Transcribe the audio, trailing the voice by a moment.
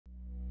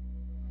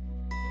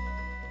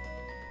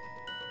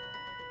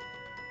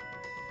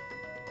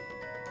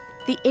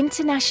The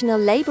International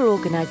Labour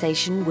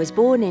Organization was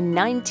born in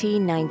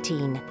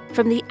 1919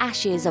 from the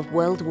ashes of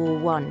World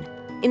War I,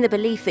 in the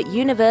belief that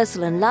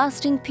universal and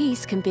lasting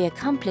peace can be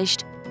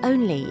accomplished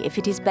only if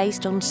it is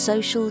based on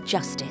social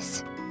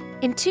justice.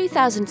 In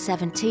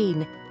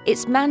 2017,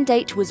 its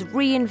mandate was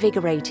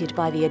reinvigorated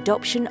by the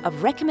adoption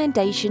of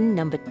Recommendation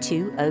Number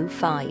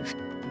 205,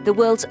 the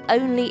world's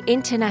only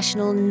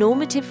international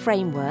normative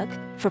framework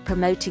for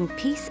promoting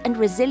peace and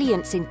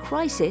resilience in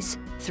crisis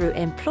through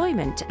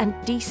employment and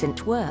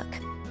decent work.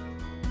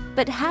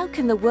 But how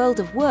can the world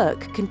of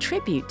work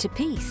contribute to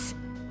peace?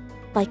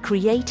 By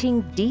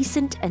creating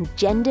decent and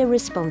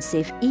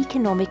gender-responsive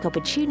economic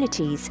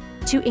opportunities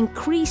to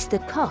increase the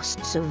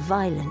costs of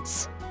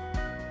violence.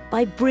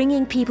 By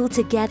bringing people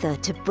together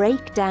to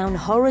break down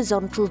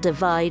horizontal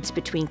divides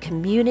between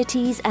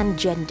communities and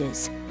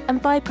genders, and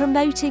by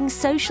promoting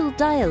social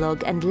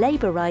dialogue and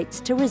labour rights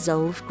to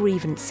resolve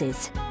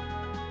grievances.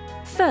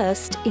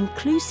 First,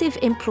 inclusive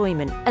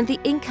employment and the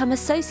income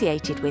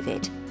associated with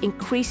it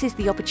increases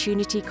the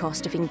opportunity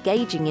cost of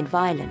engaging in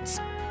violence.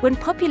 When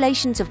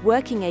populations of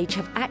working age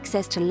have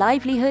access to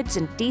livelihoods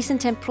and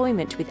decent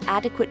employment with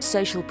adequate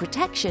social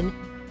protection,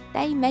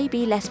 they may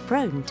be less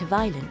prone to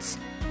violence.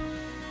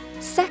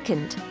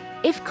 Second,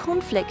 if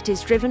conflict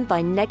is driven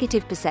by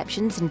negative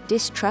perceptions and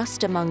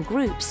distrust among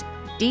groups,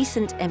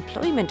 decent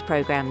employment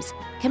programs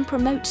can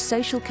promote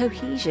social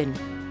cohesion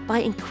by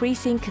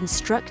increasing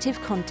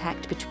constructive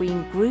contact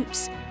between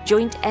groups,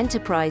 joint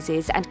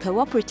enterprises and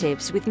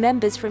cooperatives with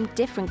members from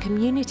different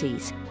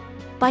communities,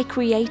 by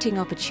creating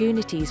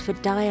opportunities for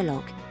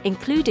dialogue,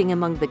 including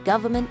among the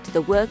government,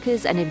 the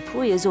workers and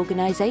employers'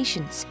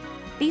 organisations.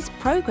 These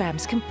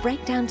programs can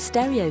break down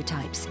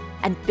stereotypes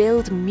and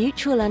build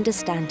mutual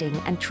understanding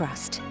and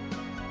trust.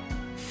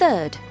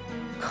 Third,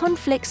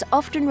 conflicts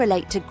often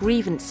relate to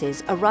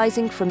grievances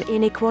arising from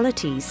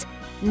inequalities,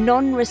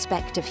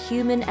 non-respect of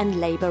human and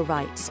labour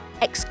rights,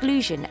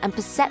 exclusion and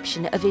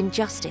perception of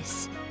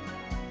injustice.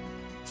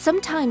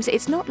 Sometimes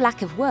it's not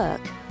lack of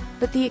work,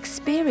 but the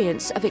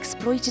experience of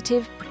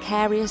exploitative,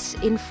 precarious,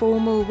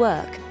 informal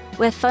work,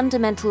 where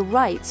fundamental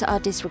rights are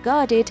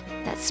disregarded,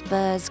 that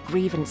spurs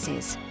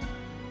grievances.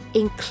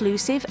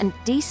 Inclusive and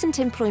decent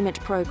employment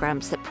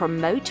programs that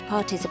promote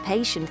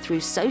participation through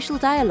social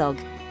dialogue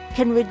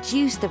can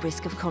reduce the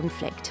risk of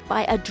conflict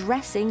by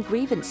addressing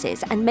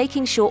grievances and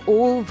making sure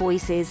all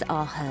voices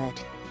are heard.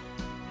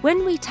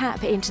 When we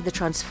tap into the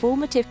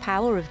transformative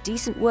power of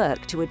decent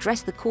work to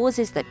address the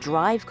causes that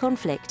drive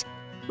conflict,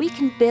 we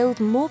can build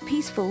more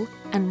peaceful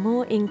and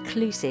more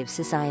inclusive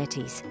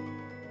societies.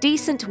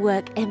 Decent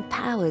work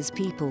empowers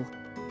people,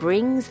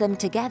 brings them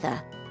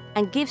together,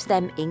 and gives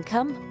them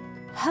income,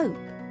 hope,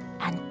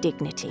 and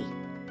dignity.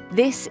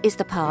 This is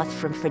the path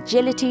from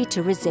fragility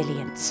to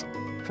resilience,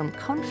 from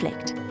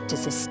conflict to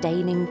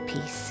sustaining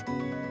peace.